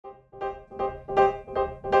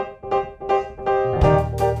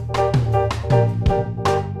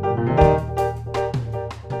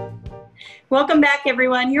Welcome back,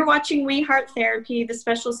 everyone. You're watching We Heart Therapy, the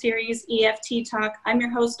special series EFT Talk. I'm your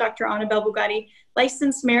host, Dr. Annabelle Bugatti,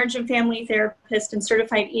 licensed marriage and family therapist and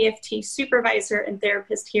certified EFT supervisor and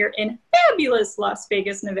therapist here in fabulous Las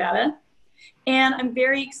Vegas, Nevada. And I'm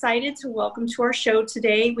very excited to welcome to our show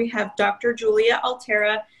today. We have Dr. Giulia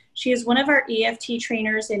Altera. She is one of our EFT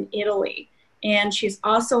trainers in Italy, and she's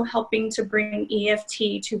also helping to bring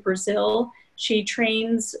EFT to Brazil. She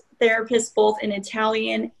trains therapists both in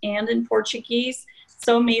Italian and in Portuguese.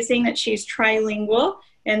 So amazing that she's trilingual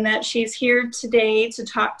and that she's here today to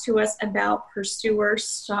talk to us about pursuer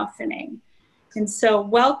softening. And so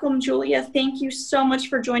welcome, Giulia. Thank you so much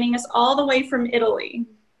for joining us all the way from Italy.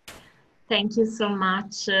 Thank you so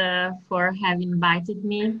much for having invited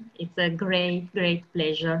me. It's a great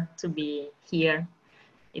pleasure to be here.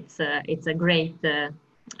 It's a great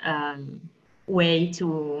way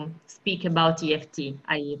to speak about EFT.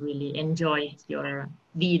 I really enjoyed your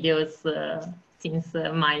videos since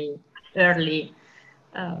my early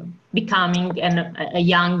becoming a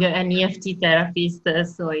young EFT therapist.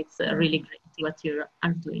 So it's really great what you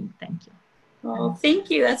are doing. Thank you. Well, thank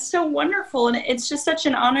you. That's so wonderful. And it's just such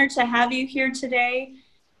an honor to have you here today.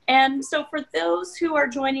 And so for those who are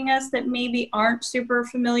joining us that maybe aren't super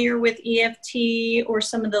familiar with EFT or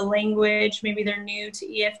some of the language, maybe they're new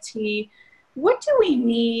to EFT, what do we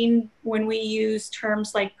mean when we use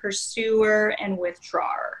terms like pursuer and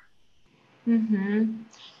withdrawer? Mm-hmm.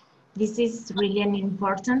 This is really an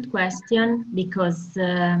important question because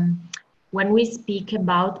when we speak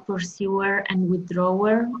about pursuer and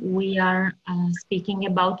withdrawer, we are speaking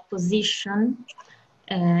about position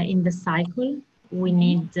in the cycle. We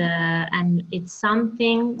need, and it's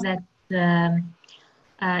something that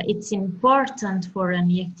it's important for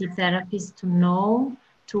an EFT therapist to know,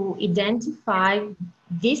 to identify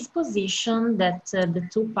this position that the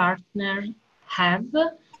two partners have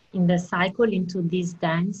in the cycle into this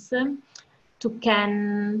dance, to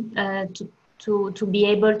be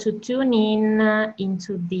able to tune in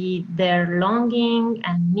into their longing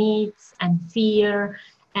and needs and fear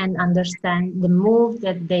and understand the move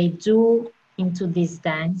that they do into this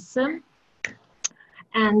dance.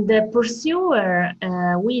 And the pursuer,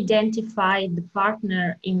 we identify the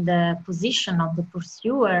partner in the position of the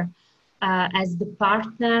pursuer as the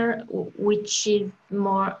partner which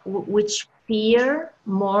fear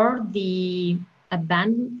more the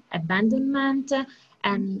abandonment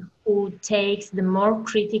and who takes the more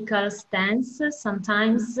critical stance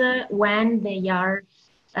sometimes when they are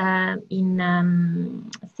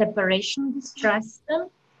in separation distress,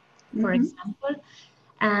 for example.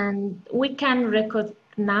 And we can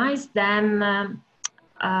recognize them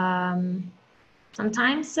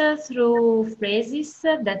sometimes through phrases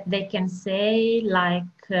that they can say, like,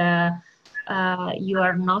 you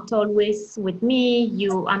are not always with me,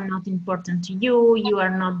 I'm not important to you, you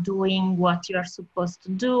are not doing what you are supposed to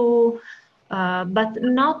do, but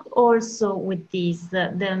not also with these,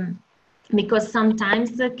 because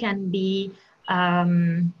sometimes it can be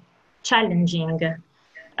challenging.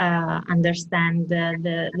 Understand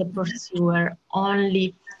the pursuer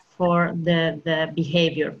only for the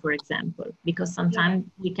behavior, for example, because sometimes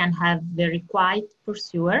we can have very quiet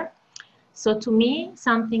pursuer. So to me,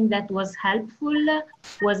 something that was helpful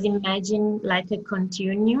was imagine like a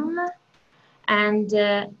continuum and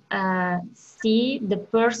see the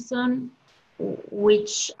person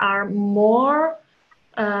which are more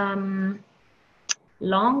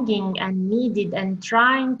longing and needed and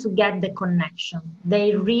trying to get the connection.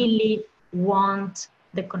 They really want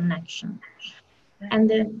the connection. And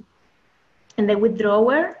the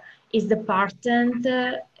withdrawer is the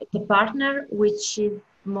partner which is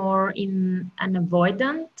more in an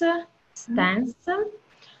avoidant stance.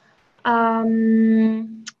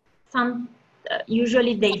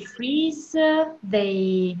 Usually they freeze,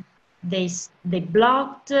 they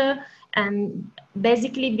blocked, and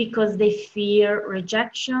basically because they fear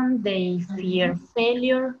rejection, they fear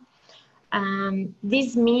failure.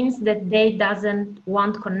 This means that they doesn't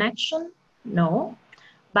want connection, no,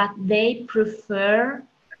 but they prefer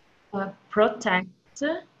protect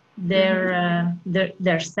their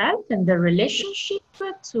self and their relationship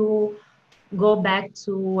to go back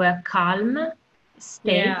to a calm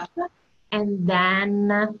state and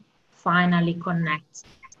then finally connect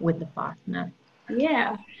with the partner.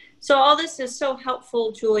 Yeah. So all this is so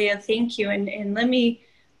helpful, Giulia. Thank you. And let me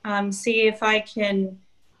see if I can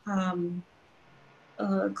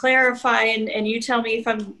clarify, and you tell me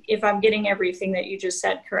if I'm getting everything that you just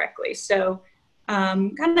said correctly. So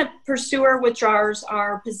kind of pursuer withdrawers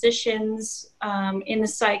are positions in the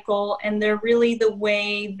cycle, and they're really the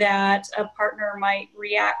way that a partner might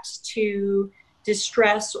react to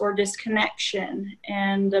distress or disconnection.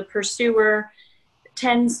 And the pursuer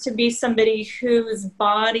tends to be somebody whose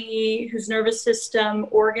body, whose nervous system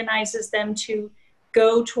organizes them to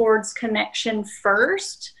go towards connection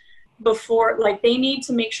first before, like, they need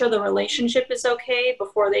to make sure the relationship is okay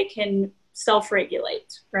before they can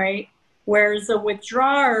self-regulate, right? Whereas a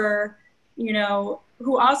withdrawer, you know,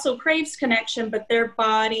 who also craves connection, but their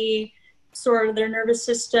body, sort of their nervous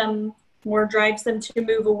system more drives them to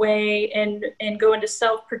move away and go into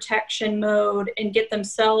self-protection mode and get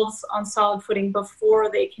themselves on solid footing before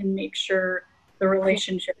they can make sure the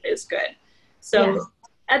relationship is good. So yes,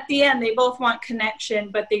 at the end, they both want connection,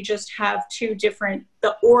 but they just have two different,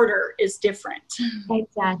 the order is different.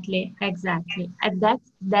 Exactly. And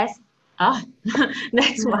that's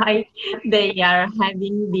that's why they are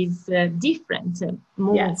having these different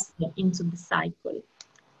moves into the cycle.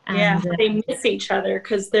 And they miss each other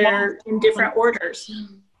because they're in different orders.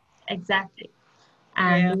 Exactly.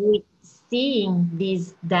 And we seeing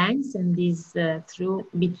this dance and this through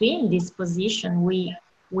between this position, we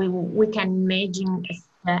can imagine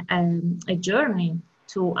a journey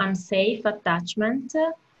to unsafe attachment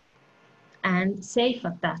and safe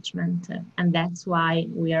attachment, and that's why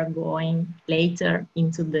we are going later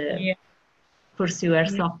into the pursuer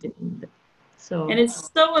softening. So, and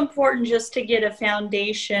it's so important just to get a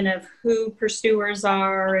foundation of who pursuers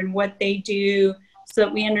are and what they do, so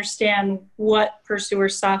that we understand what pursuer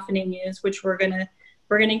softening is, which we're gonna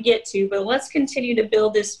get to. But let's continue to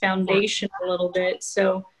build this foundation a little bit.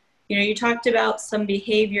 So, you know, you talked about some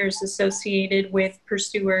behaviors associated with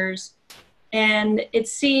pursuers, and it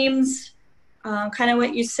seems kind of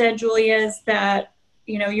what you said, Julia, is that,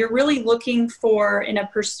 you know, you're really looking for in a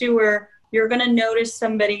pursuer, you're going to notice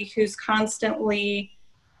somebody who's constantly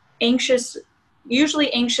anxious,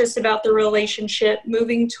 usually anxious about the relationship,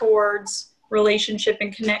 moving towards relationship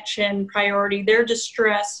and connection priority. Their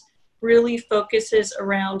distress really focuses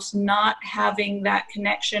around not having that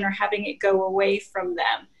connection or having it go away from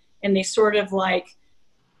them. And they sort of like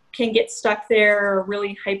can get stuck there or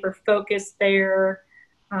really hyper-focused there.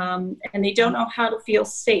 And they don't know how to feel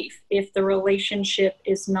safe if the relationship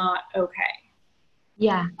is not okay.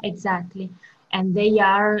 Yeah, exactly. And they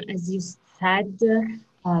are, as you said,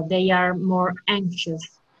 they are more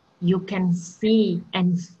anxious. You can see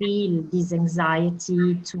and feel this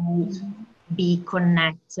anxiety to be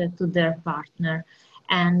connected to their partner.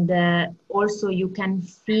 And also you can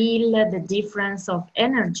feel the difference of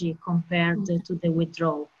energy compared to the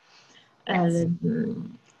withdrawal. Yes.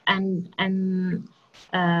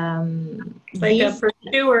 Like a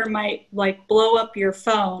pursuer might like blow up your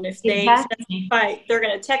phone if they fight. They're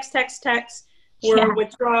going to text, where a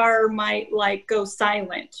withdrawer might like go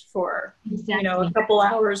silent for you know, a couple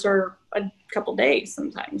hours or a couple days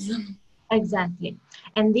sometimes. Exactly.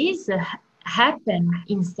 And these happen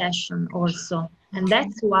in session also, and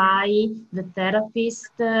that's why the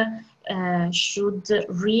therapist should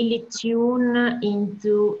really tune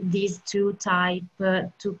into these two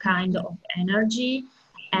kind of energy,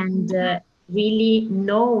 and really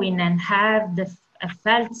knowing and have a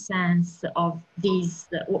felt sense of this,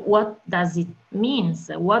 what does it means,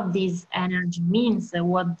 what this energy means,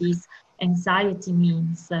 what this anxiety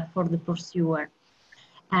means for the pursuer.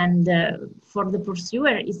 And for the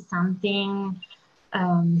pursuer is something,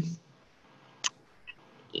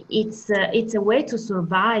 it's a way to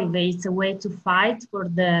survive, it's a way to fight for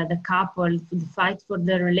the couple, to fight for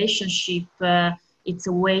the relationship, it's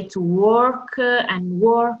a way to work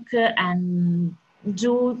and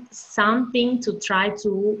do something to try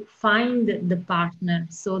to find the partner.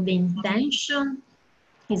 So the intention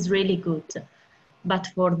is really good. But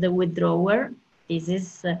for the withdrawer, this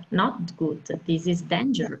is not good. This is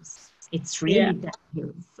dangerous. It's really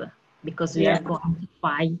dangerous, because we are going to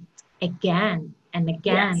fight again and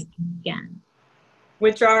again and again.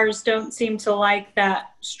 Withdrawers don't seem to like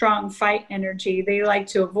that strong fight energy. They like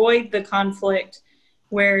to avoid the conflict,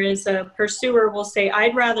 whereas a pursuer will say,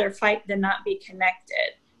 I'd rather fight than not be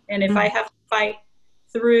connected. And if I have to fight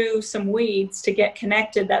through some weeds to get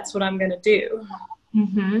connected, that's what I'm going to do.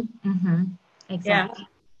 Exactly. Yeah.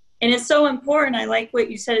 And it's so important. I like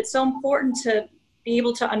what you said. It's so important to be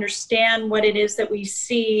able to understand what it is that we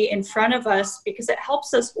see in front of us, because it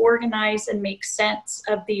helps us organize and make sense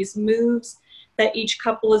of these moves that each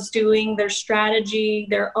couple is doing, their strategy,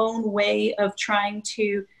 their own way of trying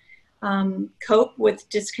to cope with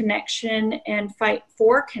disconnection and fight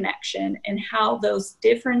for connection, and how those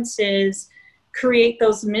differences create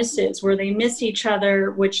those misses where they miss each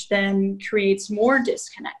other, which then creates more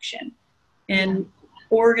disconnection. And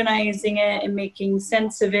organizing it and making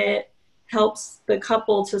sense of it helps the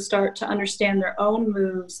couple to start to understand their own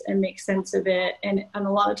moves and make sense of it. And a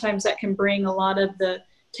lot of times that can bring a lot of the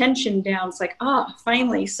tension down. It's like,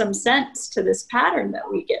 finally some sense to this pattern that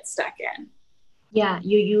we get stuck in. Yeah,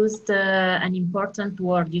 you used an important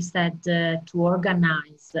word. You said to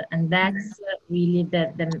organize, and that's really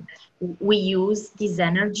we use this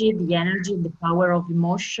energy, the power of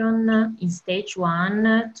emotion in stage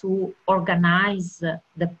one to organize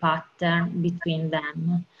the pattern between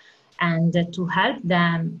them, and to help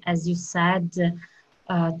them, as you said,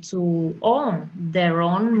 to own their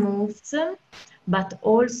own moves, but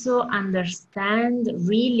also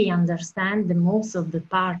really understand the moves of the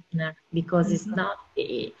partner, because it's not,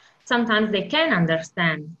 sometimes they can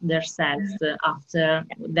understand themselves after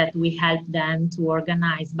that we help them to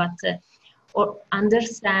organize, but or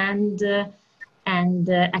understand and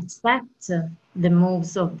accept the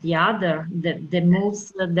moves of the other, the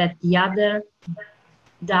moves that the other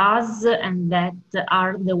does, and that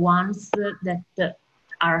are the ones that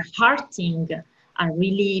are hurting, are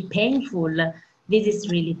really painful. This is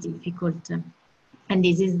really difficult, and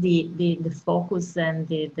this is the focus and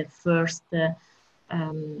the first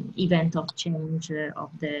event of change of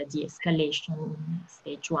the de-escalation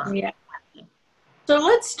stage one. Yeah. So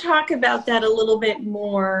let's talk about that a little bit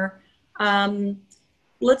more.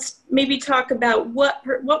 Let's maybe talk about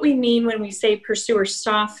what we mean when we say pursuer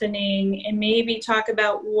softening, and maybe talk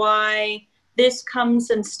about why this comes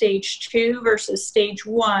in stage 2 versus stage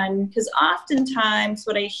 1. Because oftentimes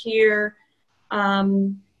what I hear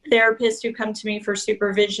therapists who come to me for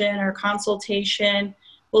supervision or consultation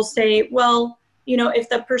will say, well, if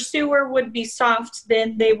the pursuer would be soft,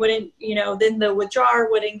 then they wouldn't, then the withdrawer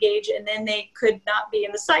would engage, and then they could not be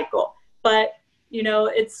in the cycle. But,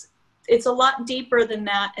 it's a lot deeper than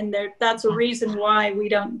that, and that's a reason why we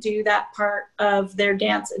don't do that part of their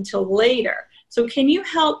dance until later. So can you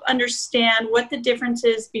help understand what the difference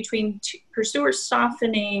is between pursuer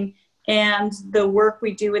softening and the work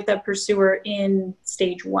we do with the pursuer in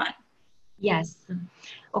stage 1? Yes,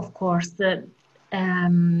 of course.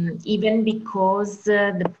 Even because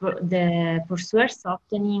the pursuer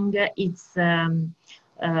softening is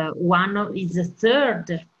is the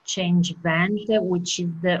third change event, which is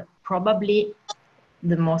probably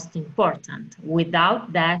the most important.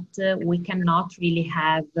 Without that, we cannot really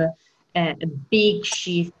have a big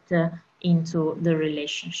shift into the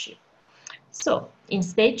relationship. So in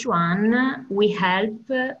stage 1, we help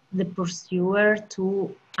the pursuer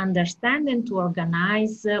to understand and to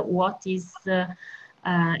organize what is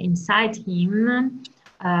inside him,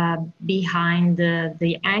 behind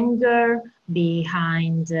the anger,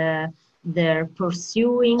 behind their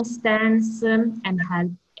pursuing stance,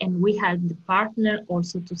 and we help the partner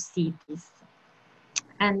also to see this.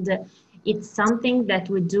 And it's something that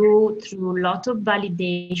we do through a lot of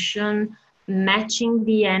validation, matching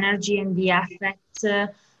the energy and the affect,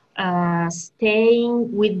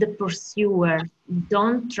 staying with the pursuer.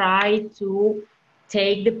 Don't try to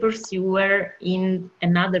take the pursuer in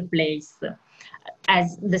another place.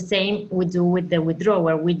 As the same we do with the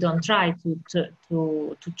withdrawer. We don't try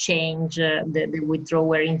to change the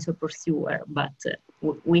withdrawer into a pursuer, but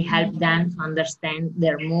we help them to understand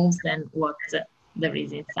their moves and what there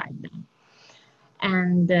is inside them.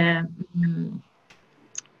 And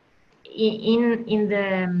in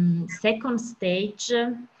the second stage,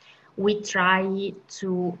 we try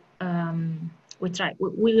to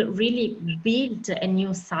we really build a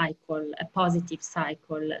new cycle, a positive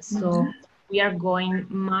cycle. So we are going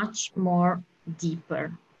much more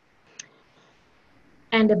deeper.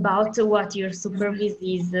 And about what your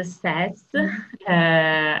supervisor says,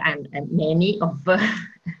 and many of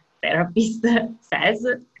therapists says,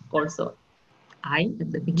 also I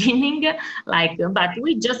at the beginning, but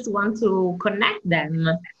we just want to connect them.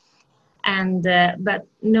 And but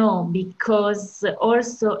no, because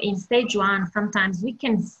also in stage 1, sometimes we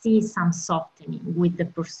can see some softening with the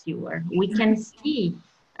pursuer. We can see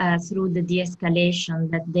through the de-escalation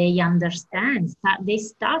that they understand, they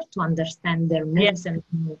start to understand their moves and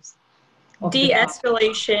moves.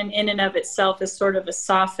 De-escalation in and of itself is sort of a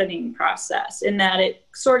softening process, in that it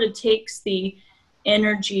sort of takes the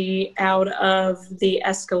energy out of the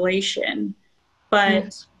escalation.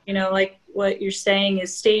 But, like what you're saying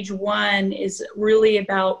is stage 1 is really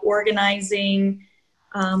about organizing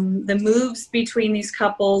the moves between these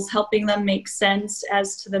couples, helping them make sense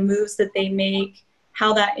as to the moves that they make,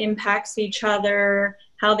 how that impacts each other,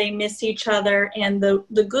 how they miss each other, and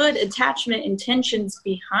the good attachment intentions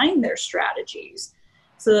behind their strategies,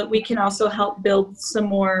 so that we can also help build some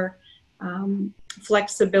more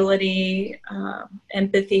flexibility,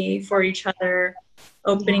 empathy for each other,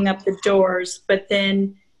 opening up the doors. But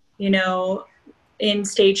then, you know, in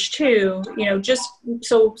stage 2, you know, just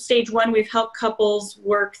so stage 1, we've helped couples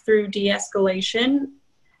work through de-escalation,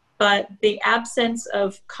 but the absence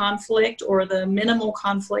of conflict or the minimal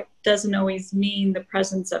conflict doesn't always mean the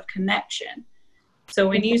presence of connection. So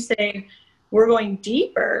when you say we're going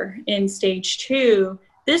deeper in stage 2,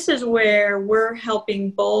 this is where we're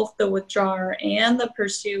helping both the withdrawer and the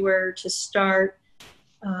pursuer to start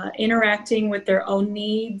interacting with their own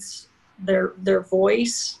needs, their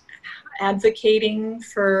voice, advocating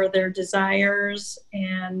for their desires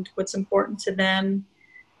and what's important to them.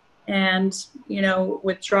 And, you know,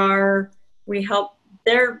 withdrawer, we help,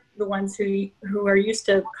 they're the ones who are used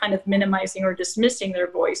to kind of minimizing or dismissing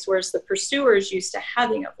their voice, whereas the pursuer is used to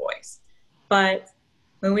having a voice. But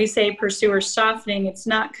when we say pursuer softening, it's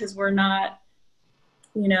not because we're not,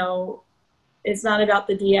 you know, it's not about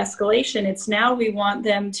the de-escalation. It's now we want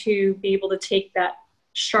them to be able to take that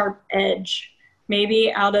sharp edge,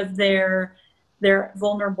 maybe out of their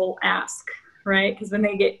vulnerable ask, right? Because when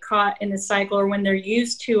they get caught in the cycle, or when they're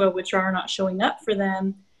used to a withdrawer not showing up for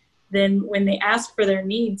them, then when they ask for their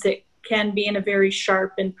needs, it can be in a very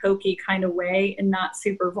sharp and pokey kind of way and not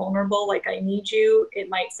super vulnerable, like I need you. It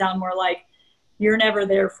might sound more like, you're never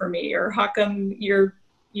there for me, or how come you're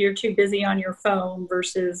too busy on your phone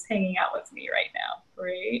versus hanging out with me right now,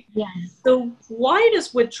 right? Yes. So why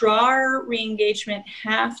does withdrawer re-engagement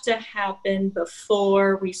have to happen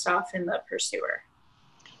before we soften the pursuer?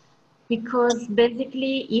 Because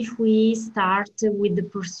basically, if we start with the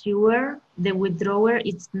pursuer, the withdrawer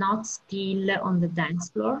is not still on the dance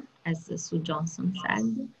floor, as Sue Johnson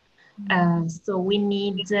said. So we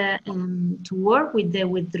need to work with the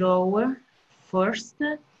withdrawer first,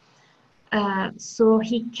 so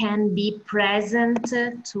he can be present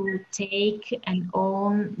to take and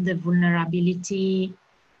own the vulnerability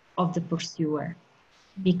of the pursuer.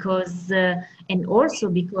 Because, and also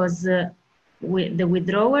because the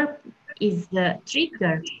withdrawer is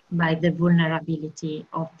triggered by the vulnerability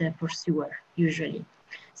of the pursuer, usually.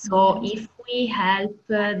 So if we help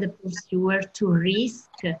the pursuer to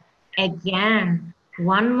risk again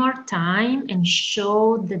one more time and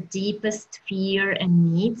show the deepest fear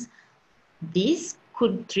and needs, this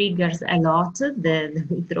could trigger a lot the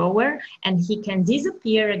withdrawer, and he can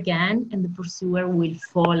disappear again, and the pursuer will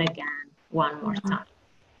fall again one more time.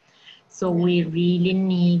 So we really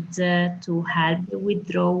need to help the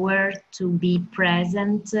withdrawer to be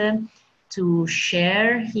present, to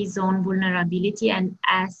share his own vulnerability and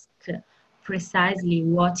ask precisely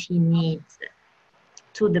what he needs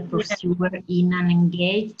to the pursuer in an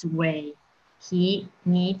engaged way. He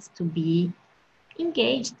needs to be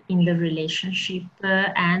engaged in the relationship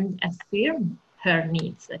and affirm her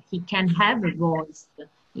needs. He can have a voice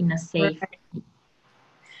in a safe way.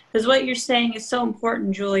 Because what you're saying is so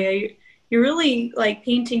important, Julia. You're really like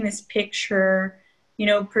painting this picture. You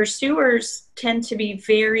know, pursuers tend to be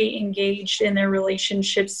very engaged in their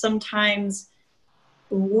relationships, sometimes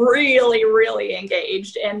really, really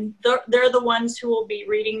engaged. And they're the ones who will be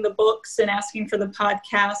reading the books and asking for the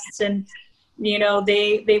podcasts, and, you know,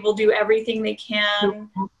 they will do everything they can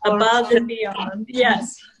above and beyond.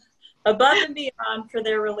 Yes, above and beyond for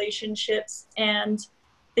their relationships. And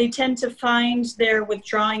they tend to find their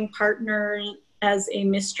withdrawing partner as a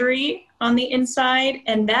mystery on the inside.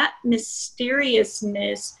 And that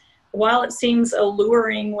mysteriousness, while it seems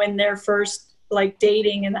alluring when they're first like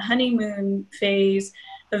dating in the honeymoon phase,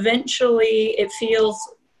 eventually it feels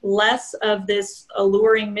less of this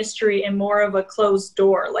alluring mystery and more of a closed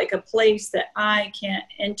door, like a place that I can't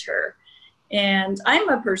enter. And I'm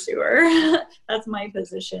a pursuer. That's my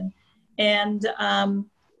position. And,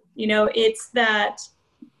 you know, it's that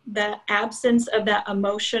absence of that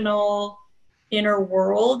emotional inner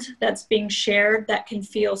world that's being shared that can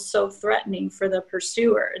feel so threatening for the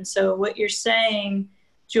pursuer. And so what you're saying,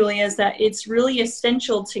 Julia, is that it's really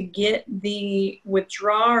essential to get the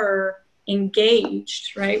withdrawer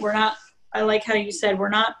engaged, right? I like how you said, we're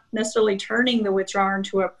not necessarily turning the withdrawer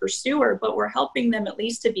into a pursuer, but we're helping them at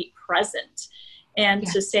least to be present and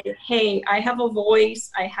to say, hey, I have a voice,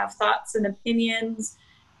 I have thoughts and opinions,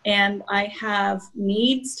 and I have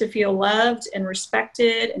needs to feel loved and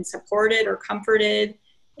respected and supported or comforted.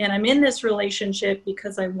 And I'm in this relationship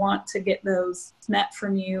because I want to get those met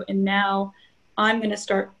from you. And now I'm going to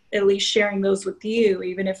start at least sharing those with you,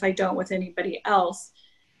 even if I don't with anybody else.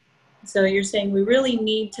 So you're saying we really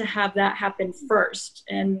need to have that happen first.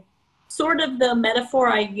 And sort of the metaphor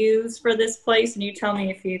I use for this place, and you tell me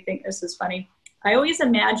if you think this is funny, I always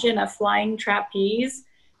imagine a flying trapeze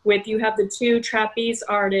with, you have the two trapeze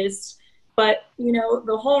artists, but, you know,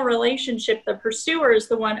 the whole relationship, the pursuer is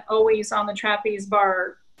the one always on the trapeze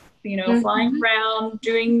bar you know, flying around,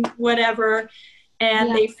 doing whatever.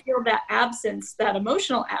 And they feel that absence, that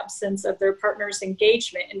emotional absence of their partner's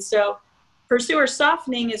engagement. And so pursuer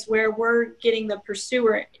softening is where we're getting the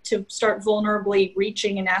pursuer to start vulnerably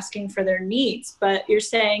reaching and asking for their needs. But you're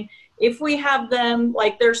saying, if we have them,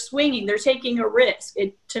 like they're swinging, they're taking a risk.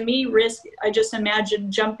 To me, risk, I just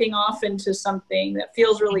imagine jumping off into something that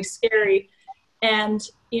feels really scary. And,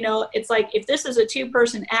 you know, it's like, if this is a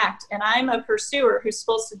two-person act and I'm a pursuer who's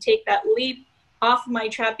supposed to take that leap off my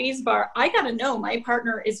trapeze bar, I got to know my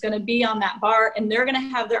partner is going to be on that bar and they're going to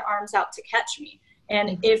have their arms out to catch me.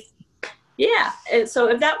 And so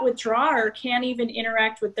if that withdrawer can't even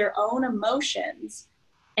interact with their own emotions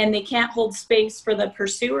and they can't hold space for the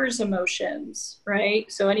pursuer's emotions,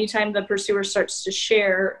 right? So anytime the pursuer starts to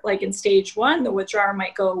share, like in stage 1, the withdrawer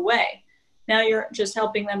might go away. Now you're just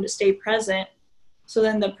helping them to stay present. So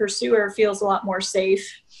then the pursuer feels a lot more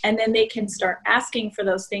safe, and then they can start asking for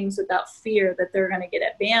those things without fear that they're going to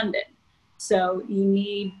get abandoned. So you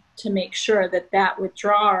need to make sure that that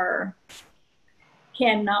withdrawer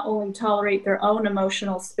can not only tolerate their own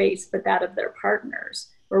emotional space, but that of their partners,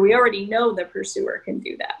 where we already know the pursuer can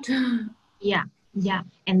do that. Yeah,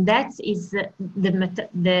 and that is the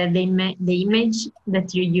image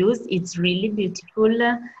that you use. It's really beautiful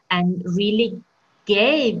and really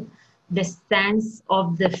gave the sense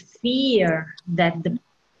of the fear that the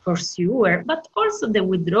pursuer, but also the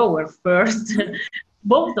withdrawer first,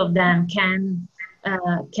 both of them can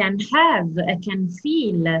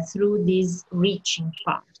feel through this reaching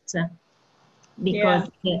part, because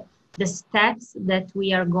the steps that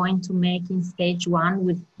we are going to make in stage 1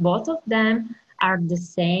 with both of them are the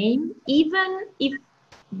same, even if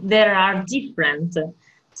there are different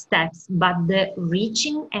steps, but the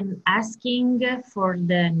reaching and asking for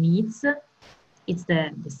the needs, it's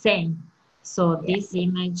the same. So this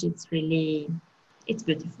image, it's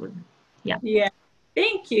beautiful. Yeah.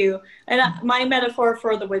 Thank you. And my metaphor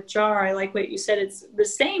for the withdrawer, I like what you said. It's the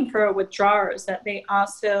same for withdrawers, that they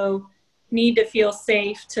also need to feel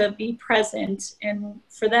safe to be present. And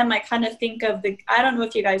for them, I kind of think of I don't know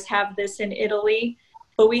if you guys have this in Italy,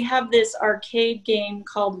 but we have this arcade game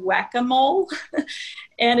called Whack-A-Mole.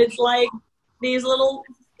 And it's like these little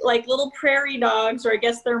prairie dogs, or I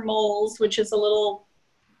guess they're moles, which is a little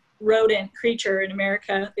rodent creature in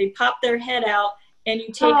America. They pop their head out and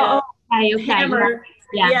you take a hammer,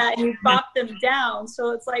 and you bop them down.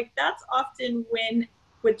 So it's like, that's often when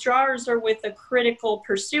withdrawers are with a critical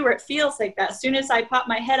pursuer. It feels like that. As soon as I pop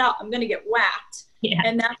my head out, I'm going to get whacked.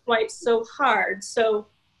 And that's why it's so hard. So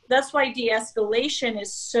that's why de-escalation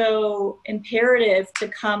is so imperative to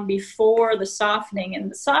come before the softening.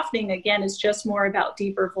 And the softening, again, is just more about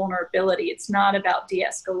deeper vulnerability. It's not about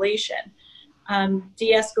de-escalation.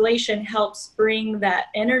 De-escalation helps bring that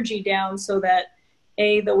energy down so that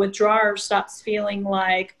the withdrawer stops feeling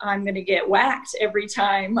like I'm going to get whacked every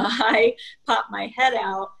time I pop my head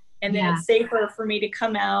out. And then it's safer for me to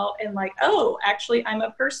come out and like, oh, actually, I'm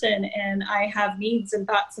a person and I have needs and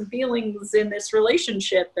thoughts and feelings in this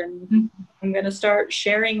relationship. And I'm going to start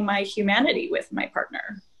sharing my humanity with my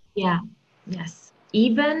partner. Yeah. Yes.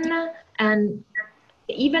 Even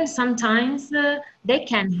sometimes they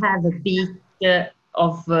can have a bit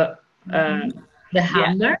of the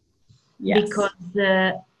hammer. Because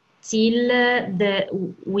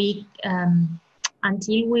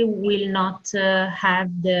until we will not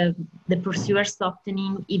have the pursuer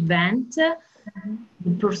softening event,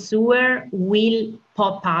 the pursuer will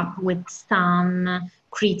pop up with some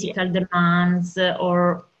critical demands,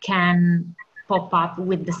 or can pop up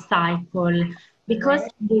with the cycle, because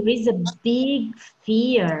there is a big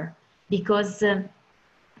fear, because the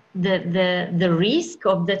risk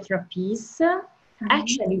of the trapeze.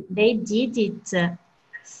 Actually, they did it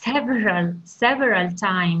several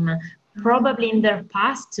times, probably in their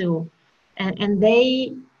past too, and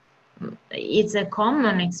it's a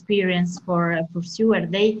common experience for a pursuer.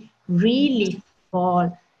 They really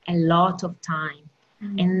fall a lot of time,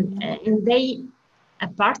 and a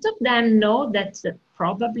part of them know that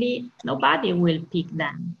probably nobody will pick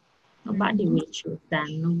them, nobody will choose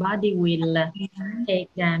them, nobody will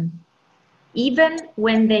take them. Even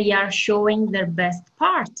when they are showing their best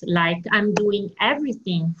part, like, I'm doing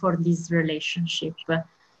everything for this relationship.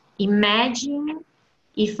 Imagine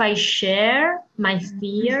if I share my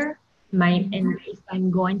fear, and if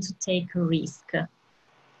I'm going to take a risk.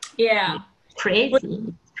 Yeah. It's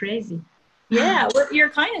crazy. Yeah, what you're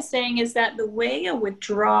kind of saying is that the way a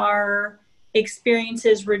withdrawer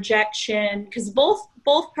experiences rejection, because both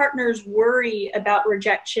partners worry about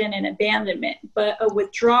rejection and abandonment, but a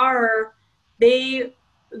withdrawer, they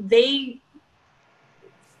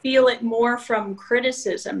feel it more from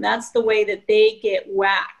criticism. That's the way that they get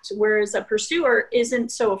whacked. Whereas a pursuer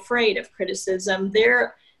isn't so afraid of criticism.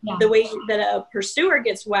 The way that a pursuer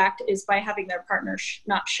gets whacked is by having their partner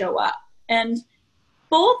not show up. And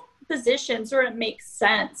both positions sort of make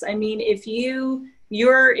sense. I mean, if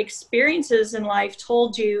your experiences in life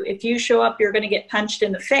told you if you show up, you're going to get punched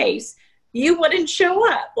in the face, you wouldn't show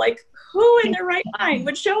up. Like, who in their right mind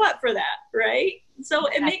would show up for that, right? So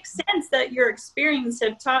it makes sense that your experience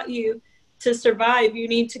have taught you to survive, you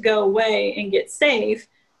need to go away and get safe,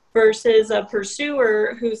 versus a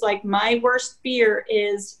pursuer who's like, my worst fear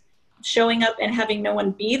is showing up and having no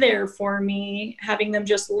one be there for me, having them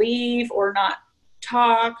just leave or not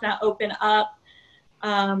talk, not open up,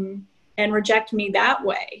 and reject me that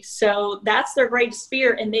way. So that's their greatest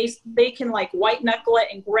fear. And they can like white knuckle it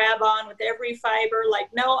and grab on with every fiber. Like,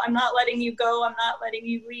 no, I'm not letting you go. I'm not letting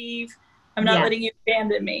you leave. I'm not letting you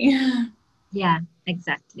abandon me. Yeah,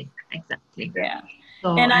 exactly. Yeah.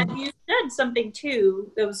 So, and you said something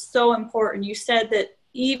too that was so important. You said that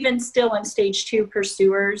even still in stage 2,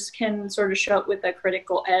 pursuers can sort of show up with a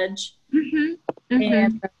critical edge.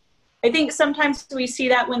 And I think sometimes we see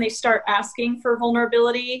that when they start asking for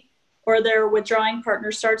vulnerability, or their withdrawing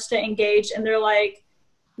partner starts to engage, and they're like,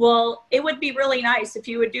 well, it would be really nice if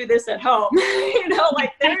you would do this at home. You know,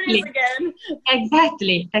 like, there it is again.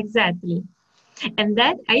 Exactly. And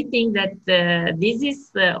that, I think that this is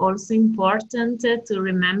also important to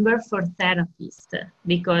remember for therapists,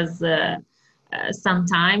 because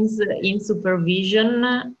sometimes in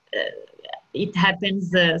supervision, it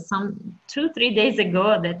happens some 2-3 days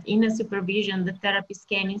ago that in a supervision, the therapist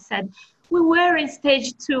came and said, we were in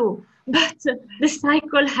stage 2, but the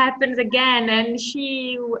cycle happens again. And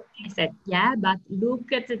I said, yeah, but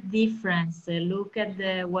look at the difference. Look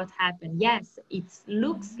at what happened. Yes, it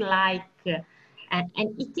looks like, and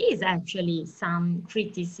it is actually some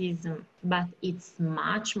criticism, but it's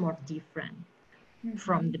much more different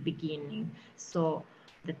from the beginning. So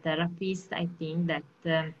the therapist, I think that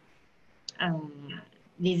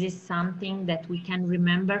this is something that we can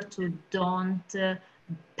remember to don't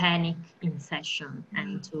panic in session,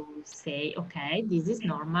 and to say, okay, this is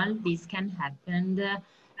normal, this can happen,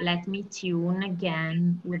 let me tune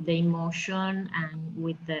again with the emotion and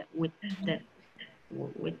with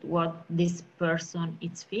what this person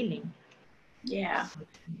is feeling. Yeah.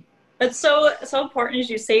 It's so important as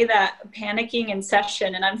you say that, panicking in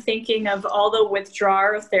session. And I'm thinking of all the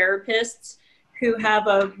withdrawer therapists who have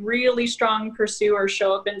a really strong pursuer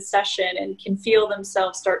show up in session and can feel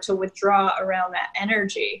themselves start to withdraw around that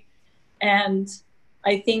energy. And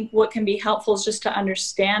I think what can be helpful is just to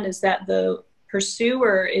understand is that the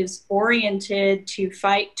pursuer is oriented to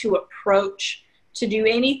fight, to approach, to do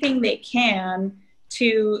anything they can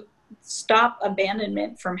to stop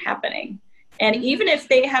abandonment from happening. And even if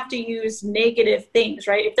they have to use negative things,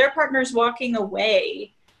 right? If their partner's walking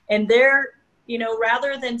away and they're, you know,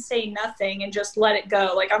 rather than say nothing and just let it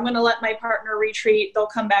go, like, I'm going to let my partner retreat, they'll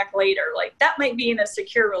come back later. Like, that might be in a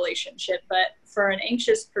secure relationship, but for an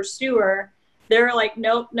anxious pursuer, they're like,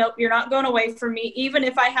 nope, you're not going away from me. Even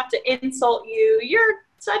if I have to insult you, you're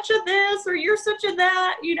such a this or you're such a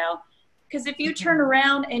that, you know, because if you turn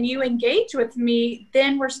around and you engage with me,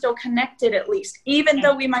 then we're still connected at least. Even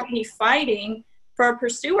though we might be fighting, for a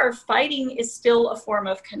pursuer, fighting is still a form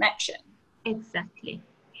of connection. Exactly.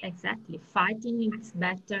 Fighting is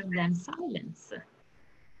better than silence,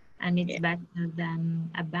 and it's better than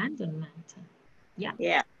abandonment.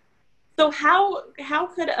 Yeah. So how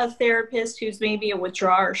could a therapist who's maybe a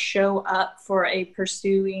withdrawer show up for a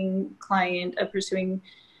pursuing client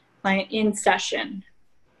in session?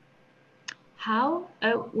 How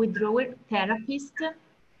a withdrawal therapist?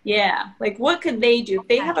 Yeah, like, what could they do if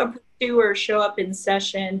they have a pursuer show up in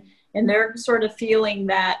session and they're sort of feeling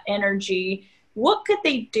that energy? What could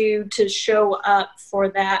they do to show up for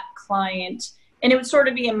that client? And it would sort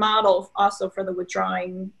of be a model also for the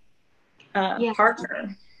withdrawing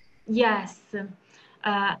partner. Yes.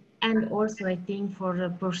 And also, I think for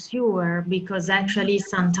the pursuer, because actually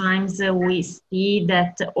sometimes we see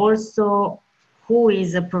that also who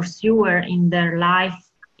is a pursuer in their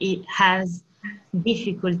life, it has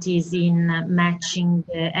difficulties in matching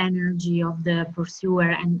the energy of the pursuer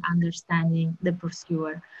and understanding the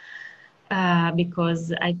pursuer.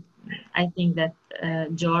 Because I think that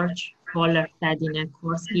George Fowler said in a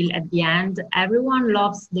core skill at the end, everyone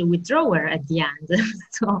loves the withdrawer at the end.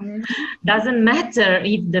 So doesn't matter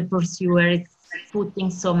if the pursuer is putting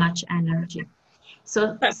so much energy.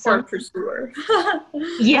 So poor pursuer.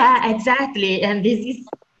 Yeah, exactly. And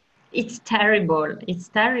it's terrible. It's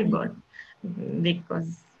terrible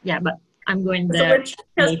because, but I'm going So there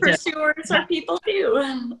because later. pursuers are people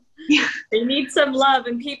too. Yeah. They need some love,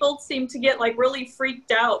 and people seem to get like really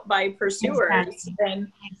freaked out by pursuers. Exactly.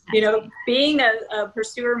 And you know, being a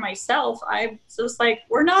pursuer myself, I'm just like,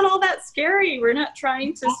 we're not all that scary. We're not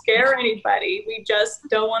trying to scare anybody. We just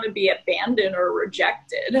don't want to be abandoned or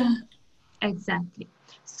rejected. Exactly.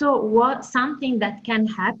 So what something that can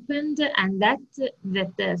happen, and that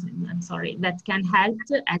I'm sorry, that can help,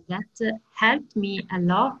 and that helped me a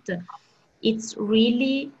lot. It's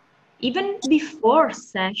really, even before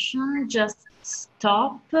session, just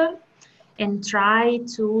stop and try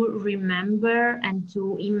to remember and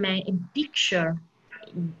to picture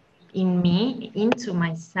in me, into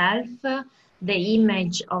myself, the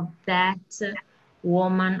image of that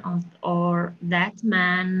woman or that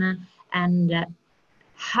man, and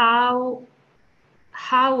how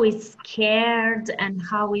is scared and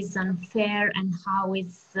how is unfair and how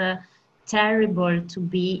is terrible to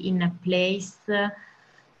be in a place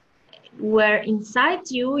where inside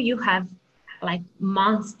you have like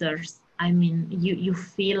monsters. I mean, you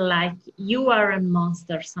feel like you are a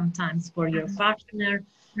monster sometimes for your partner,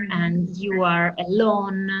 and you are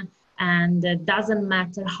alone, and it doesn't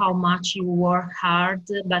matter how much you work hard,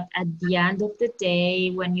 but at the end of the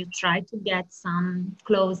day, when you try to get some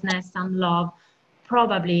closeness, some love,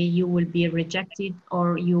 probably you will be rejected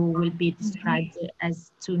or you will be described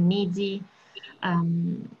as too needy.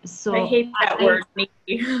 So I hate that word,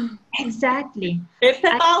 needy. Exactly. It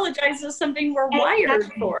pathologizes something we're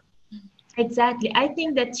wired for. Exactly. I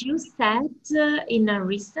think that you said in a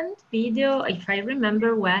recent video, if I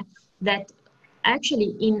remember well, that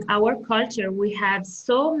actually in our culture we have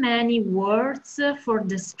so many words for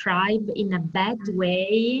describe in a bad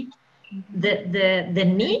way the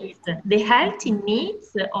needs, the healthy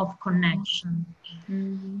needs of connection.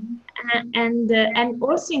 And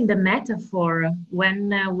also in the metaphor, when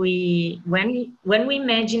we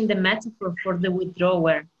imagine the metaphor for the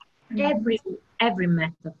withdrawer, every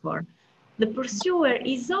metaphor, the pursuer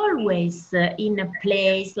is always in a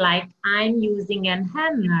place like I'm using a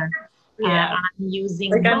hammer, Yeah. I'm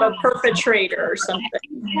using like I'm a bombs. perpetrator or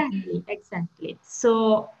something. Exactly.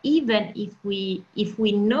 So even if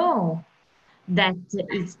we know that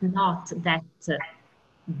it's not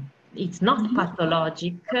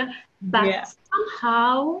pathologic, but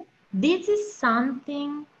somehow this is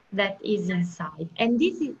something that is inside, and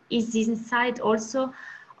this is inside also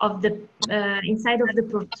of the inside of the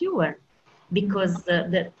pursuer, because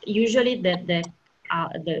usually the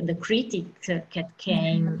critic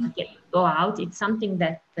can go out. It's something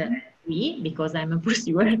that we, because I'm a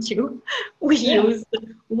pursuer too, we use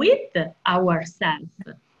with ourselves.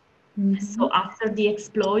 So after the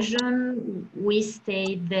explosion, we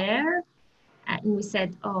stayed there and we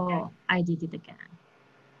said, oh, I did it again.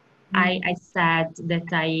 I said that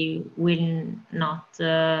I will not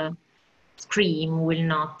scream, will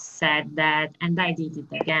not said that, and I did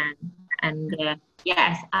it again. And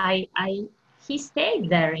yes, he stayed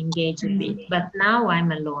there engaged a bit, but now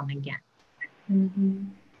I'm alone again.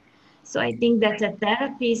 So I think that a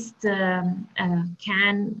therapist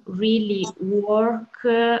can really work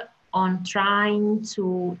on trying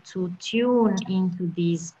to tune into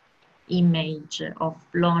this image of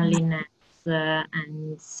loneliness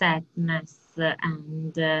and sadness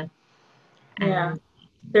and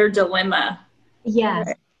their dilemma.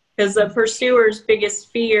 Yes. Because the pursuer's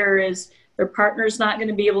biggest fear is their partner's not going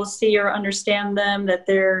to be able to see or understand them, that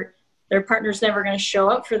their partner's never going to show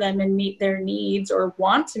up for them and meet their needs or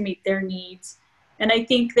want to meet their needs. And I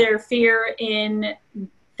think their fear in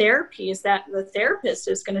therapy is that the therapist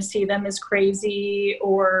is going to see them as crazy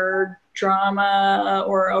or drama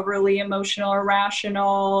or overly emotional or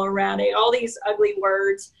rational, erratic, all these ugly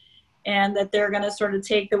words, and that they're going to sort of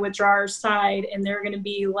take the withdrawer's side and they're going to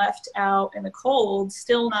be left out in the cold,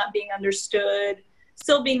 still not being understood,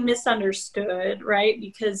 still being misunderstood, right?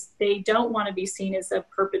 Because they don't want to be seen as a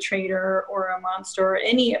perpetrator or a monster or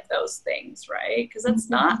any of those things, right? Because that's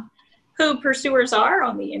not who pursuers are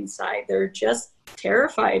on the inside. They're just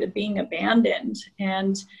terrified of being abandoned,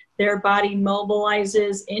 and their body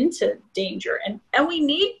mobilizes into danger. And we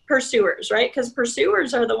need pursuers, right? Because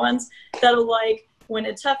pursuers are the ones that'll, like, when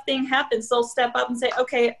a tough thing happens, they'll step up and say,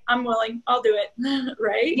 okay, I'm willing, I'll do it,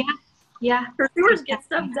 right? Yeah. Pursuers get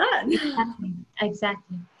stuff done.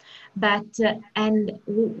 Exactly. But,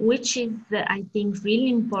 which is, I think, really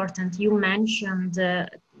important. You mentioned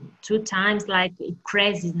 2 times, like,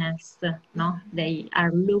 craziness, no? They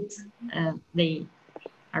are looks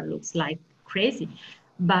like crazy.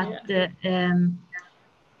 But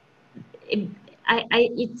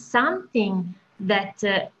it's something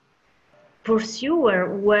that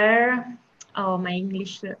pursuer were Oh, my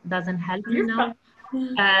English doesn't help me now.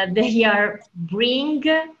 They are bring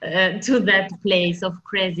to that place of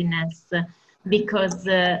craziness, because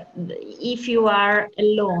if you are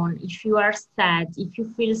alone, if you are sad, if you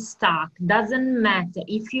feel stuck, doesn't matter.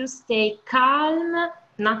 If you stay calm,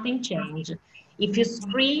 nothing change. If you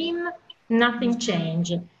scream, nothing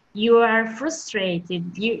change. You are frustrated,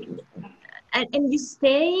 and you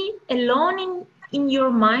stay alone in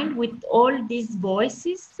your mind with all these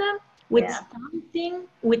voices, with something,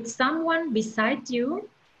 with someone beside you,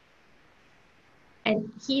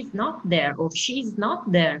 and he's not there or she's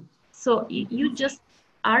not there. So you just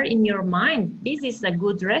are in your mind. This is a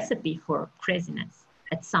good recipe for craziness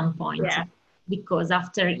at some point, Yeah. because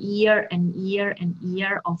after year and year and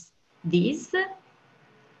year of this,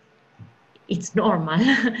 it's normal.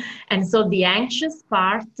 And so the anxious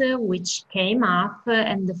part which came up,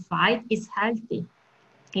 and the fight is healthy,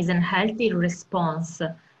 is a healthy response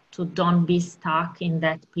to don't be stuck in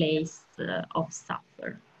that place of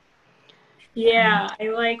suffer. Yeah, I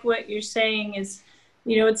like what you're saying is,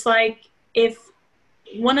 it's like if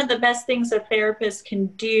one of the best things a therapist can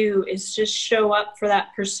do is just show up for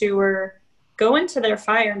that pursuer, go into their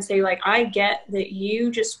fire and say, like, I get that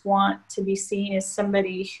you just want to be seen as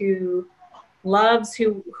somebody who loves,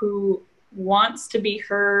 who wants to be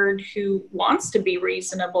heard, who wants to be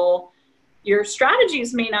reasonable. Your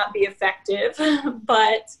strategies may not be effective,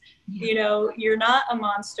 but you're not a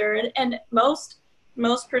monster. And most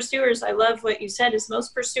pursuers, I love what you said, is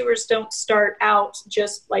most pursuers don't start out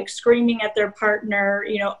just like screaming at their partner.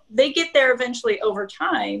 They get there eventually over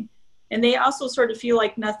time, and they also sort of feel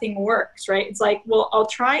like nothing works, right? It's like, well, I'll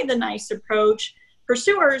try the nice approach.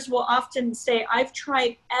 Pursuers will often say, I've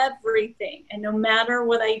tried everything, and no matter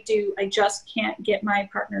what I do, I just can't get my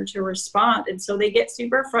partner to respond. And so they get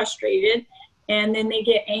super frustrated, and then they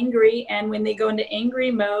get angry. And when they go into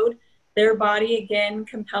angry mode, their body again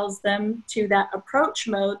compels them to that approach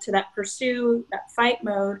mode, to that pursue, that fight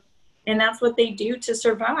mode. And that's what they do to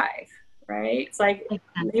survive, right? It's like,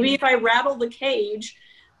 maybe if I rattle the cage,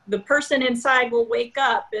 the person inside will wake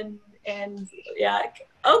up and yeah,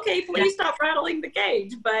 okay, please stop rattling the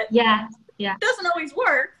cage. But it doesn't always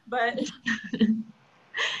work, but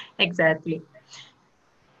exactly.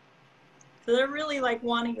 So they're really like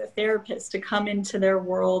wanting the therapist to come into their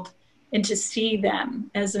world and to see them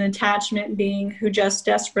as an attachment being who just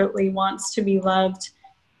desperately wants to be loved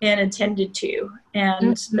and attended to,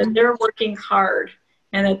 and that they're working hard,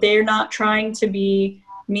 and that they're not trying to be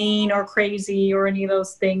mean or crazy or any of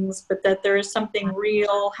those things, but that there is something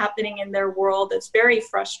real happening in their world that's very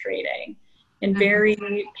frustrating and very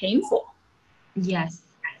painful. Yes.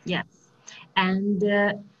 And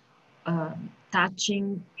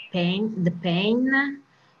touching the pain,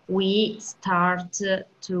 we start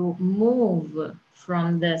to move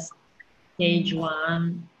from the stage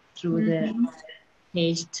 1 through the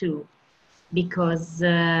stage 2, because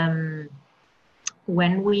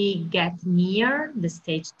when we get near the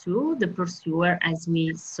stage 2, the pursuer, as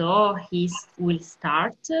we saw, he will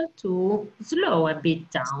start to slow a bit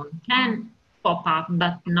down, can pop up,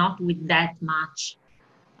 but not with that much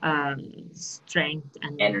strength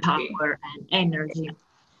and power and energy.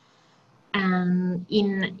 And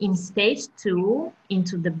in stage 2,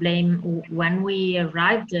 into the blame, when we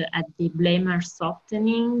arrived at the blamer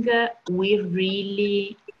softening, we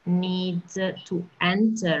really need to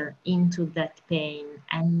enter into that pain,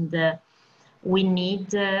 and we need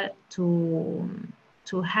to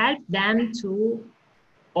help them to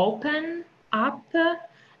open up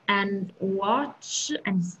and watch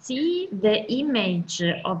and see the image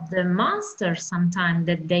of the monster sometimes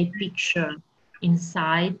that they picture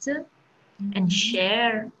inside, and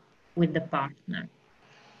share with the partner.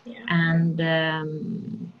 And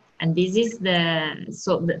this is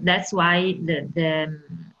that's why the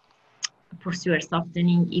pursuer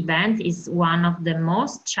softening event is one of the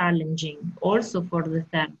most challenging also for the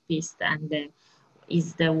therapist, and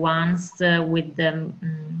is the ones with the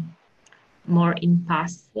more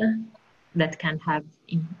impasse that can have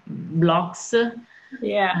blocks.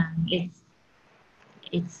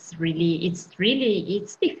 It's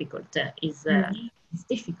difficult. It's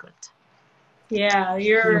difficult. Yeah,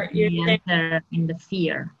 you're enter in the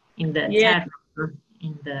fear, in the terror,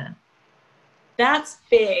 in the. That's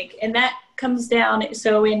big, and that comes down.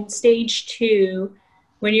 So in stage 2,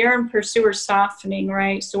 when you're in pursuer softening,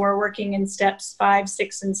 right? So we're working in steps 5,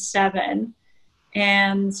 6, and 7.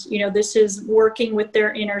 And, this is working with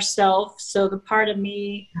their inner self. So the part of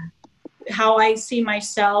me, how I see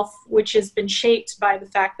myself, which has been shaped by the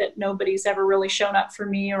fact that nobody's ever really shown up for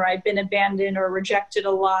me, or I've been abandoned or rejected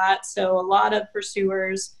a lot. So a lot of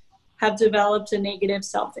pursuers have developed a negative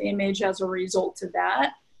self-image as a result of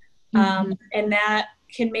that. And that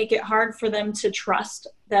can make it hard for them to trust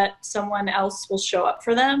that someone else will show up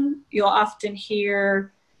for them. You'll often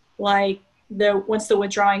hear, like, once the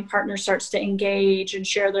withdrawing partner starts to engage and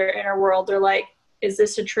share their inner world, they're like, is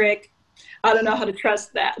this a trick? I don't know how to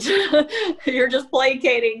trust that. You're just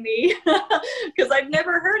placating me because I've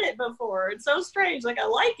never heard it before. It's so strange. Like, I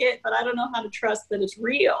like it, but I don't know how to trust that it's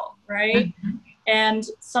real, right? And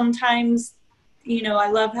sometimes, you know, I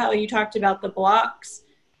love how you talked about the blocks,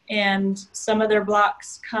 and some of their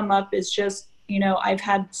blocks come up as just, you know, I've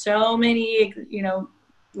had so many, you know,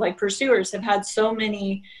 like pursuers have had so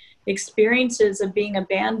many experiences of being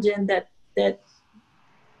abandoned that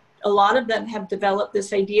a lot of them have developed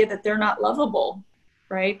this idea that they're not lovable,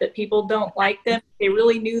 right? That people don't like them. If they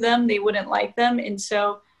really knew them, they wouldn't like them. And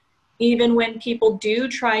so even when people do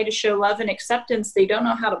try to show love and acceptance, they don't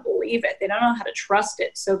know how to believe it. They don't know how to trust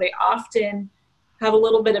it. So they often have a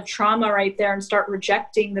little bit of trauma right there and start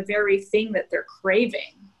rejecting the very thing that they're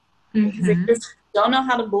craving. Because they just don't know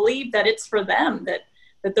how to believe that it's for them, that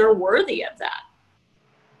they're worthy of that.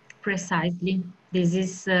 Precisely. This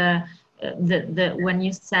is when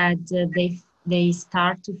you said they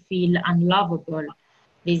start to feel unlovable.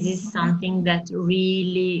 This is something that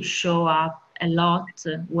really show up a lot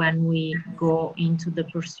when we go into the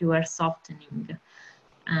pursuer softening,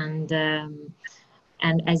 and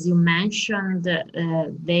as you mentioned,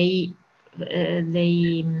 they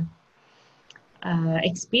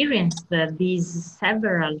experienced these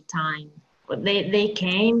several times. They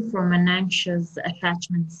came from an anxious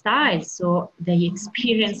attachment style, so they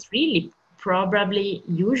experienced really probably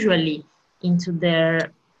usually into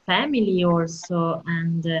their family also.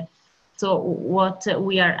 And so what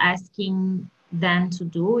we are asking them to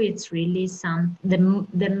do, it's really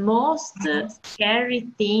the most scary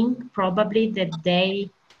thing probably that they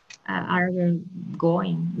are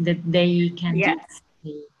going, that they can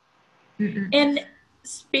do. And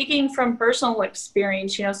speaking from personal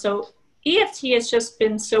experience, you know, so EFT has just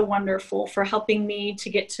been so wonderful for helping me to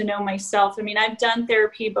get to know myself. I mean, I've done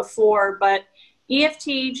therapy before, but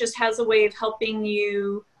EFT just has a way of helping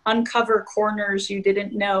you uncover corners you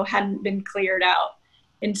didn't know hadn't been cleared out.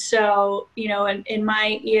 And so, you know, in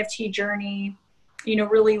my EFT journey, you know,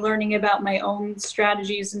 really learning about my own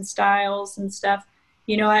strategies and styles and stuff,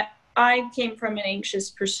 you know, I came from an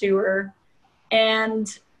anxious pursuer. And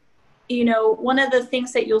you know, one of the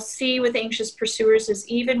things that you'll see with anxious pursuers is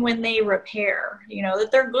even when they repair, you know,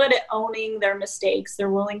 that they're good at owning their mistakes. They're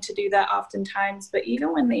willing to do that oftentimes. But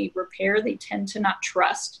even when they repair, they tend to not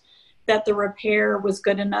trust that the repair was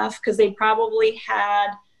good enough, because they probably had,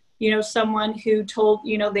 you know, someone who told,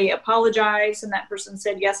 you know, they apologized and that person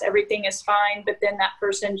said, yes, everything is fine. But then that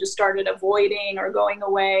person just started avoiding or going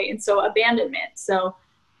away. And so abandonment. So,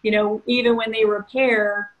 you know, even when they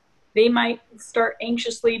repair, they might start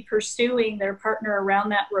anxiously pursuing their partner around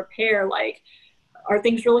that repair. Like, are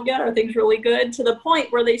things really good? Are things really good? To the point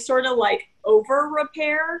where they sort of like over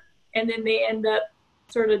repair, and then they end up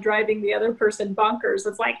sort of driving the other person bonkers.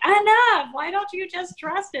 It's like, enough. Why don't you just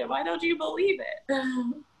trust it? Why don't you believe it?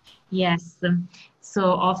 Yes.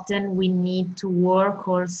 So often we need to work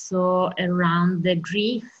also around the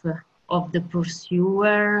grief of the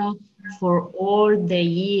pursuer for all the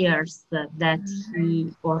years that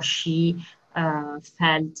he or she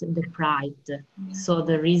felt deprived. So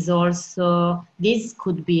there is also, this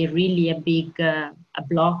could be really a big a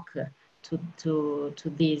block to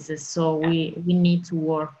this. So we need to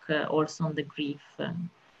work also on the grief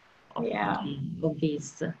of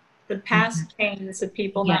this. The past pains of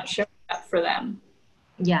people not showing up for them.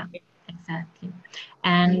 Yeah, exactly.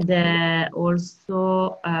 And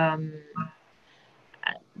also,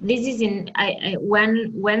 this is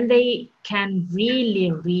when they can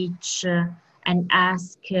really reach and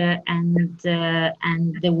ask, and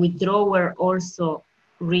the withdrawer also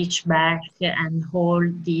reach back and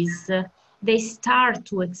hold this, they start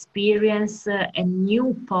to experience a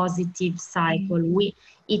new positive cycle.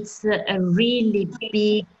 It's a really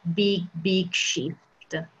big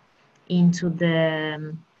shift into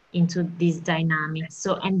this dynamic.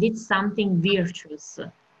 So, and it's something virtuous,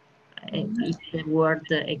 if the word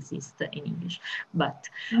exists in English. But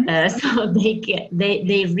so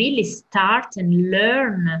they really start and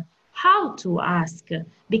learn how to ask,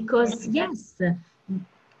 because yes,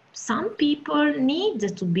 some people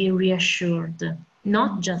need to be reassured,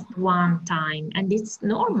 not just one time, and it's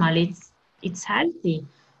normal. It's healthy,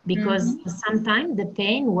 because sometimes the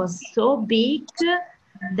pain was so big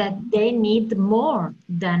that they need more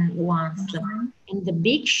than once. And the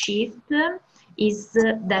big shift is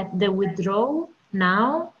that the withdrawal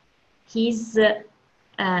now, he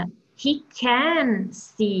he can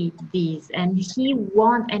see this, and he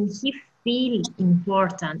want, and he feel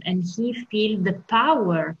important, and he feel the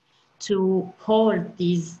power to hold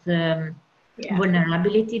this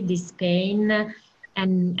vulnerability, this pain,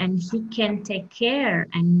 and he can take care,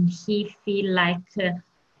 and he feel like,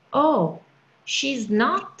 oh, she's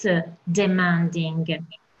not demanding.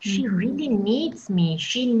 She really needs me.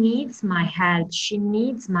 She needs my help. She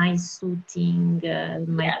needs my soothing,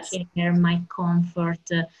 my care, my comfort.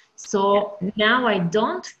 So now I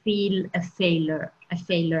don't feel a failure. I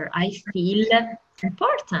feel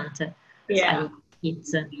important. Yeah.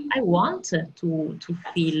 I want to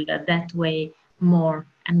feel that way more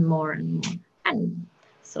and more and more. And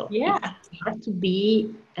so it has to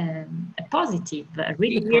be a positive,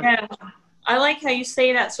 really positive. Yeah. I like how you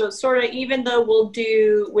say that. So it's sort of, even though we'll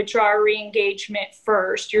do withdrawal re-engagement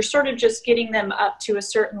first, you're sort of just getting them up to a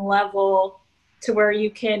certain level to where you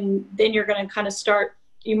can, then you're going to kind of start,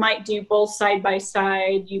 you might do both side by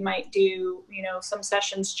side. You might do, you know, some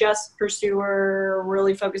sessions just pursuer,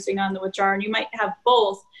 really focusing on the withdrawal, and you might have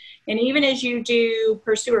both. And even as you do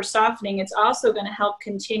pursuer softening, it's also going to help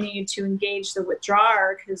continue to engage the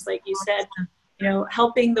withdrawer, because like you said, you know,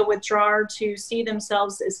 helping the withdrawer to see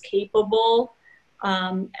themselves as capable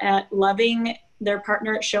at loving their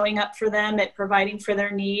partner, at showing up for them, at providing for their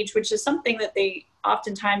needs, which is something that they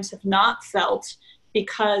oftentimes have not felt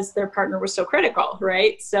because their partner was so critical,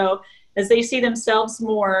 right? So as they see themselves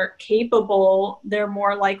more capable, they're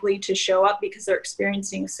more likely to show up because they're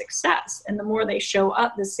experiencing success. And the more they show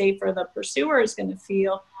up, the safer the pursuer is going to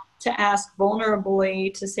feel to ask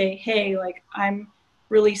vulnerably, to say, hey, like, I'm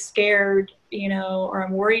really scared, you know, or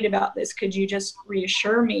I'm worried about this. Could you just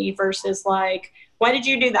reassure me? Versus like, why did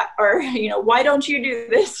you do that? Or, you know, why don't you do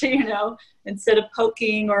this? You know, instead of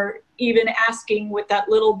poking or even asking with that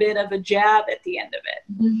little bit of a jab at the end of it.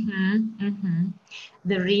 Mm-hmm, mm-hmm.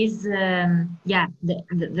 There is, there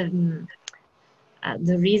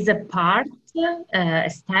is a part, a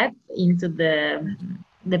step into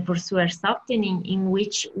the pursuer softening in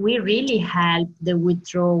which we really help the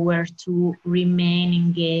withdrawer to remain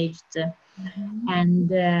engaged. Mm-hmm. And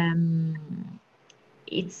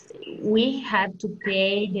we have to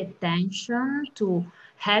pay the attention to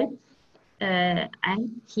help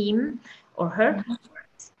him or her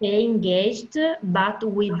stay engaged, but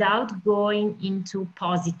without going into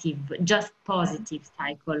just positive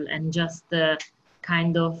cycle, and just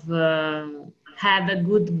kind of have a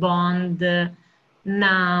good bond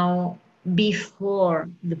now before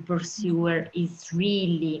the pursuer is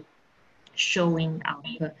really showing up.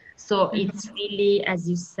 So it's really, as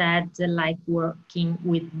you said, like working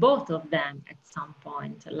with both of them at some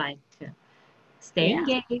point, like stay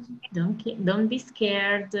engaged, don't be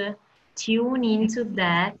scared, tune into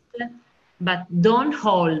that, but don't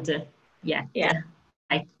hold yet.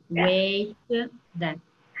 Like wait that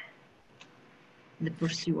the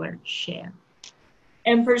pursuer share.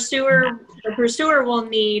 And the pursuer will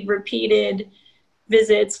need repeated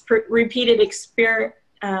visits, repeated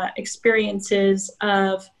experiences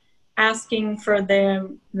of asking for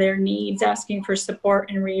their needs, asking for support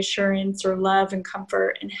and reassurance or love and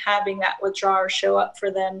comfort, and having that withdrawer show up for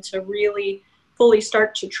them to really fully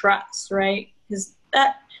start to trust, right? Because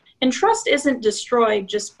and trust isn't destroyed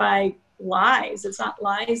just by lies. It's not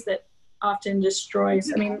lies that often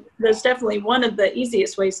destroys. I mean, that's definitely one of the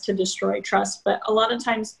easiest ways to destroy trust, but a lot of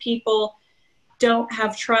times people don't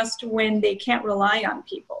have trust when they can't rely on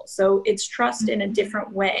people. So it's trust in a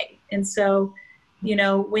different way. And so, you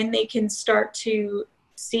know, when they can start to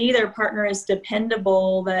see their partner as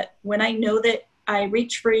dependable, that when I know that I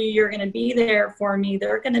reach for you, you're going to be there for me,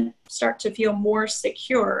 they're going to start to feel more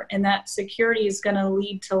secure. And that security is going to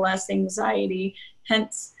lead to less anxiety,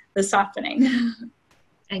 hence the softening.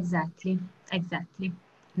 Exactly.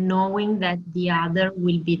 Knowing that the other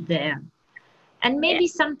will be there. And maybe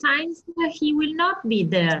sometimes he will not be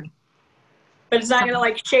there. But it's not going to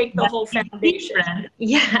like shake the whole foundation.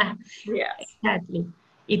 Yeah. Yes. Exactly.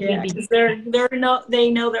 It will be. They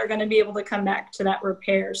know they're going to be able to come back to that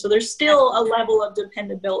repair. So there's still a level of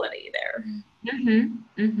dependability there. Mm-hmm.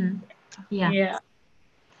 Mm-hmm. Yeah.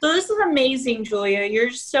 So this is amazing, Julia. You're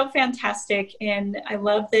so fantastic, and I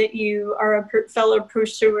love that you are a fellow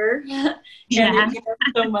pursuer and that you know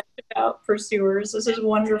so much about pursuers. This is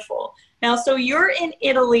wonderful. Now, so you're in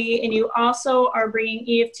Italy, and you also are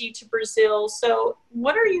bringing EFT to Brazil. So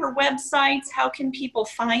what are your websites? How can people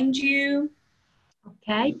find you?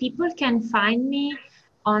 Okay, people can find me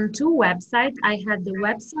on two websites. I had the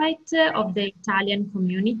website of the Italian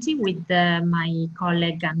community with my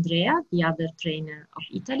colleague Andrea, the other trainer of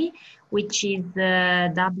Italy, which is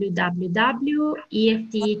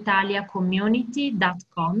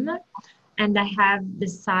www.eftitaliacommunity.com. And I have the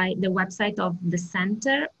website of the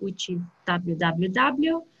center, which is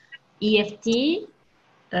www.eft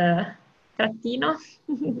trattino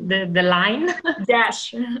the line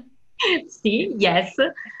dash sì, yes,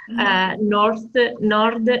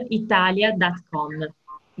 norditalia.com.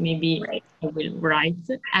 Maybe right. I will write.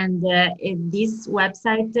 And this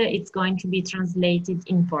website, it's going to be translated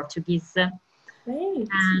in Portuguese. Great.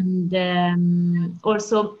 And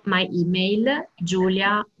also my email,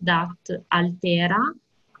 julia.altera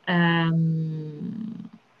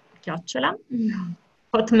chiocciola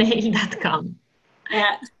hotmail.com.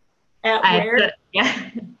 At where? Yeah.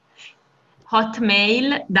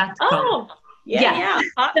 Hotmail.com. Oh, yeah.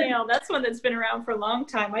 Hotmail. That's one that's been around for a long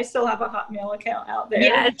time. I still have a Hotmail account out there.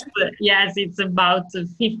 Yes, it's about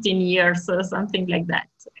 15 years or something like that.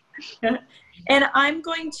 And I'm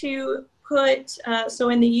going to put, so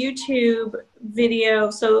in the YouTube video,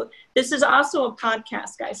 so this is also a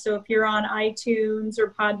podcast, guys. So if you're on iTunes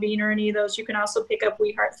or Podbean or any of those, you can also pick up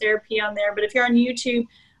We Heart Therapy on there. But if you're on YouTube,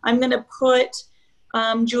 I'm going to put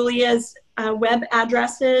Julia's web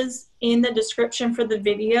addresses in the description for the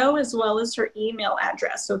video, as well as her email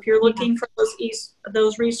address. So if you're looking for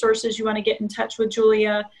those resources, you want to get in touch with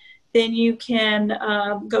Julia, then you can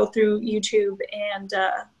go through YouTube and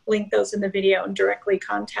link those in the video and directly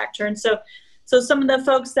contact her. And so some of the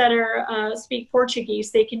folks that are speak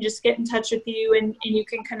Portuguese, they can just get in touch with you, and you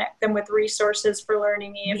can connect them with resources for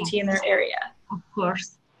learning EFT in their area. Of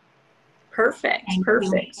course. Perfect. Thank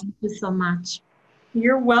you so much.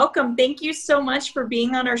 You're welcome. Thank you so much for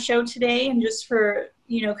being on our show today, and just for,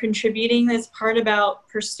 contributing this part about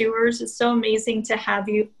pursuers. It's so amazing to have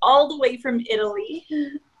you all the way from Italy.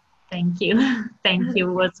 Thank you. Thank you.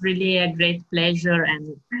 It was really a great pleasure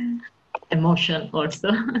and emotion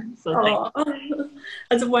also. So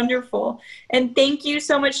that's wonderful. And thank you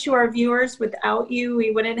so much to our viewers. Without you,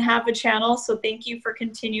 we wouldn't have a channel. So thank you for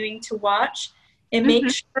continuing to watch, and make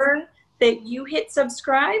sure that you hit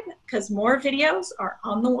subscribe, because more videos are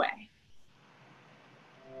on the way.